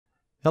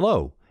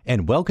Hello,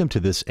 and welcome to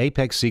this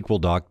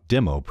ApexSQL Doc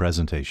demo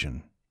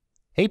presentation.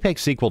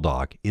 ApexSQL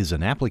Doc is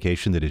an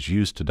application that is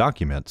used to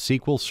document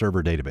SQL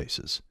Server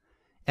databases,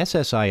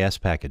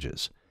 SSIS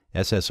packages,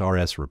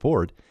 SSRS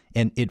report,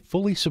 and it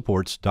fully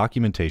supports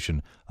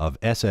documentation of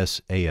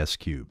SSAS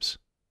cubes.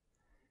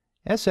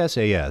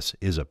 SSAS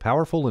is a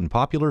powerful and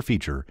popular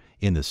feature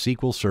in the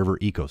SQL Server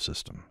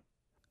ecosystem.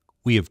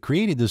 We have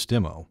created this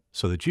demo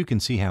so that you can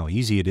see how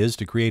easy it is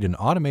to create an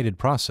automated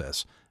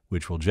process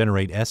which will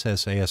generate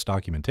SSAS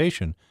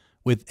documentation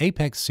with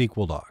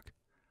ApexSQL Doc.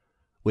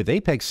 With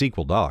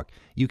ApexSQL Doc,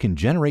 you can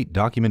generate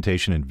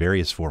documentation in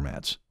various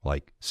formats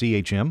like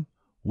CHM,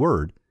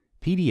 Word,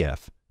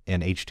 PDF,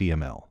 and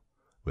HTML,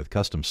 with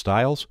custom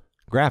styles,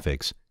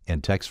 graphics,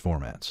 and text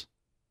formats.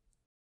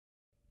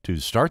 To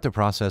start the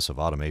process of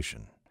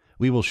automation,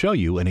 we will show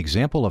you an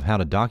example of how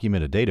to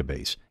document a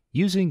database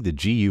using the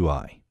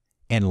GUI,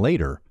 and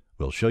later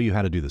we'll show you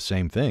how to do the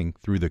same thing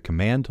through the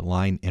command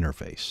line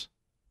interface.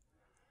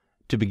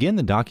 To begin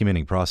the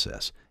documenting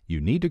process,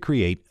 you need to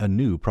create a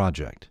new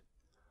project.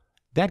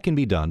 That can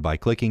be done by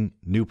clicking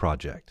New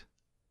Project.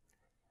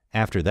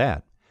 After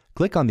that,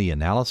 click on the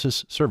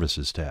Analysis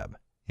Services tab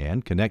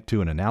and connect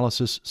to an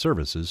Analysis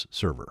Services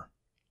server.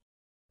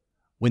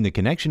 When the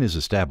connection is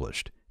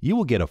established, you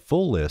will get a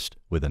full list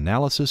with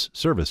Analysis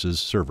Services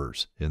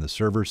servers in the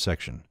Servers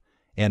section,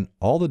 and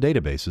all the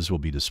databases will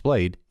be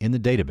displayed in the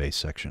Database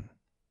section.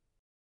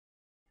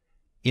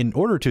 In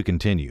order to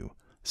continue,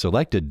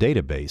 select a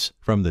database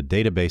from the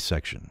Database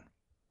section.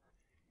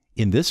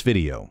 In this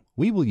video,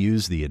 we will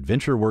use the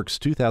AdventureWorks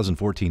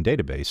 2014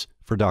 database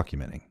for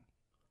documenting.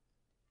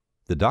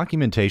 The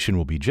documentation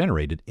will be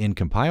generated in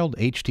compiled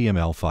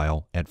HTML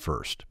file at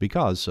first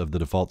because of the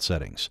default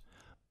settings,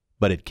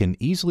 but it can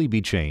easily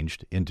be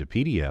changed into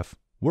PDF,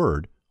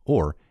 Word,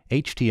 or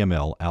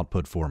HTML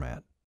output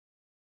format.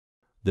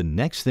 The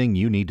next thing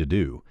you need to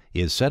do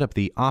is set up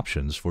the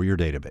options for your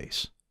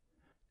database.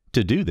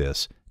 To do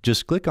this,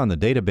 just click on the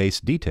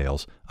Database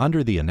Details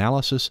under the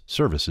Analysis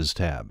Services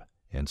tab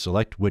and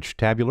select which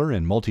tabular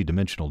and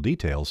multidimensional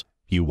details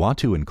you want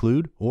to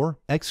include or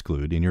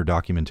exclude in your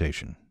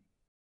documentation.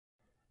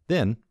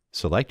 Then,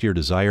 select your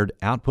desired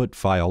output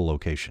file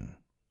location.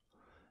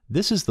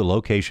 This is the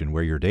location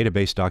where your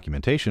database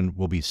documentation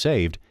will be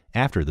saved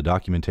after the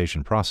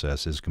documentation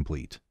process is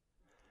complete.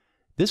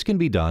 This can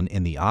be done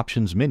in the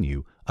Options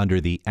menu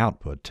under the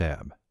Output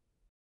tab.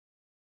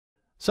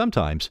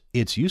 Sometimes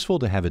it's useful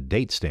to have a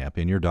date stamp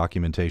in your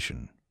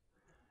documentation.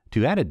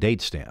 To add a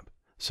date stamp,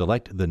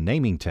 select the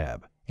Naming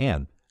tab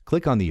and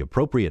click on the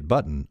appropriate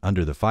button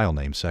under the File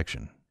Name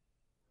section.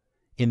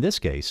 In this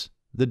case,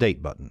 the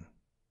Date button.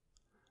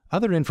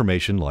 Other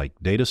information like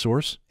data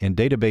source and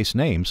database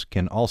names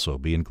can also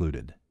be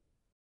included.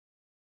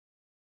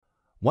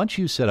 Once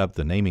you set up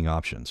the naming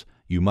options,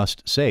 you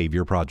must save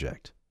your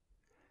project.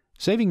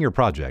 Saving your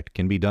project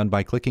can be done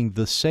by clicking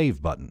the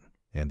Save button,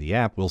 and the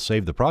app will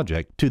save the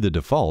project to the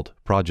default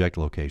project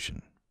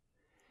location.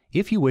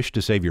 If you wish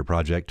to save your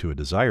project to a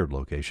desired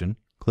location,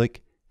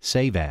 click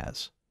Save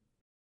As.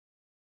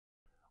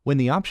 When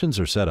the options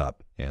are set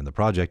up and the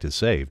project is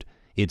saved,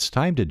 it's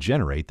time to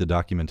generate the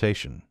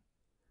documentation.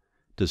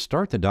 To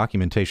start the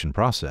documentation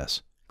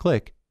process,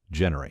 click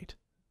Generate.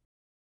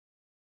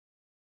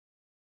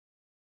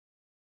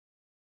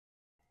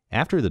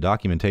 After the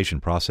documentation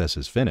process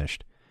is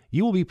finished,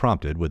 you will be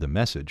prompted with a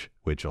message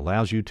which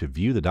allows you to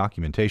view the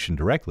documentation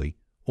directly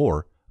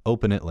or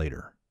open it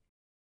later.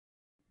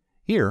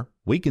 Here,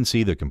 we can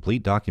see the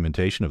complete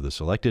documentation of the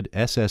selected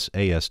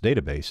SSAS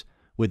database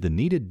with the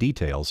needed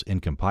details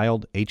in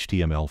compiled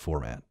HTML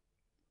format.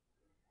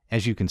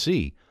 As you can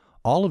see,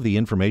 all of the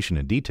information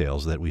and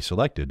details that we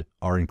selected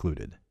are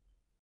included.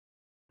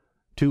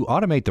 To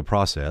automate the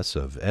process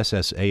of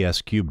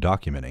SSAS cube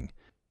documenting,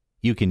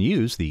 you can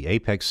use the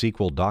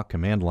ApexSQL Doc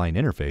command line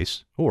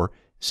interface, or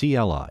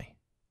CLI.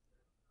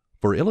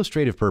 For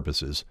illustrative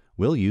purposes,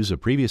 we'll use a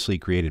previously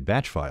created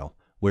batch file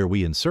where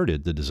we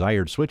inserted the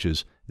desired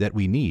switches that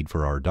we need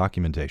for our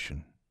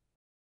documentation.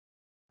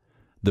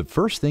 The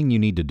first thing you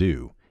need to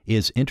do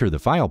is enter the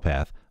file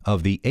path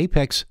of the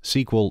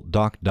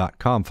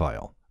ApexSQLDoc.com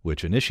file,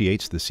 which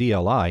initiates the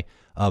CLI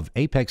of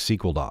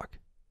ApexSQL Doc.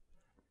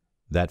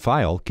 That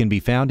file can be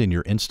found in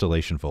your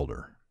installation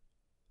folder.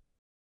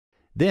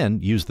 Then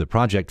use the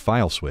Project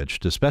File switch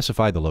to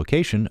specify the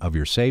location of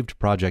your saved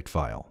project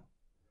file.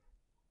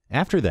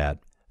 After that,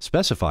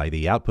 specify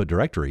the output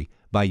directory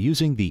by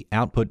using the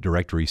Output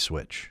Directory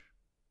switch.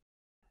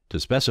 To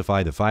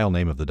specify the file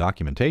name of the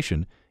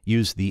documentation,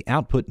 use the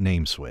Output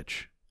Name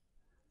switch.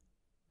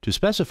 To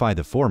specify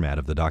the format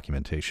of the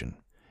documentation,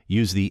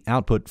 use the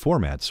Output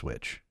Format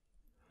switch.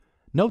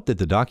 Note that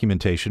the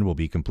documentation will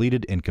be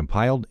completed in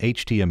compiled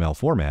HTML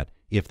format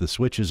if the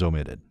switch is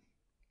omitted.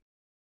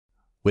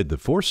 With the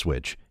For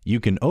switch, you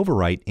can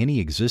overwrite any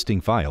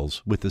existing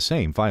files with the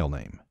same file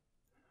name.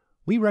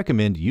 We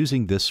recommend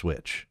using this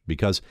switch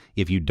because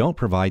if you don't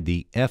provide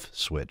the F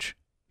switch,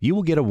 you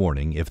will get a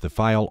warning if the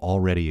file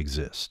already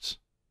exists.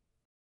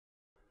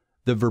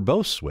 The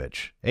Verbose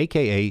switch,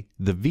 aka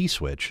the V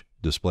switch,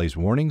 displays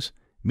warnings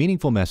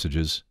meaningful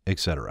messages,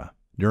 etc.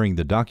 during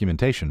the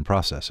documentation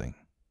processing.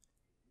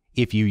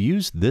 If you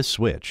use this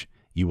switch,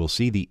 you will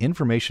see the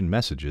information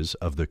messages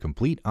of the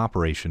complete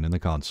operation in the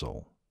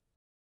console.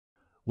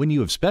 When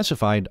you have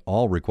specified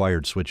all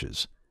required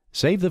switches,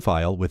 save the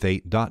file with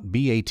a .bat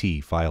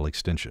file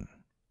extension.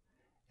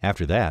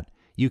 After that,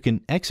 you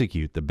can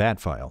execute the BAT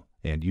file,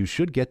 and you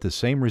should get the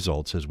same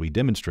results as we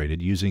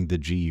demonstrated using the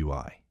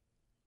GUI.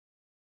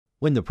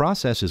 When the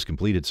process is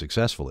completed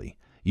successfully,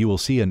 you will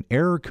see an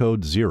error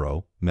code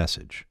 0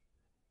 message.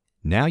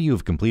 Now you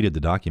have completed the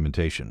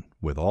documentation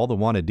with all the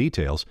wanted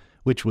details,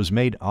 which was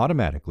made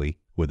automatically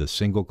with a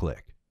single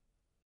click.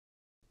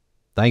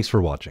 Thanks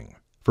for watching.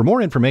 For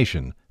more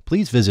information,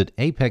 please visit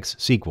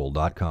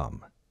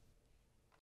ApexSQL.com.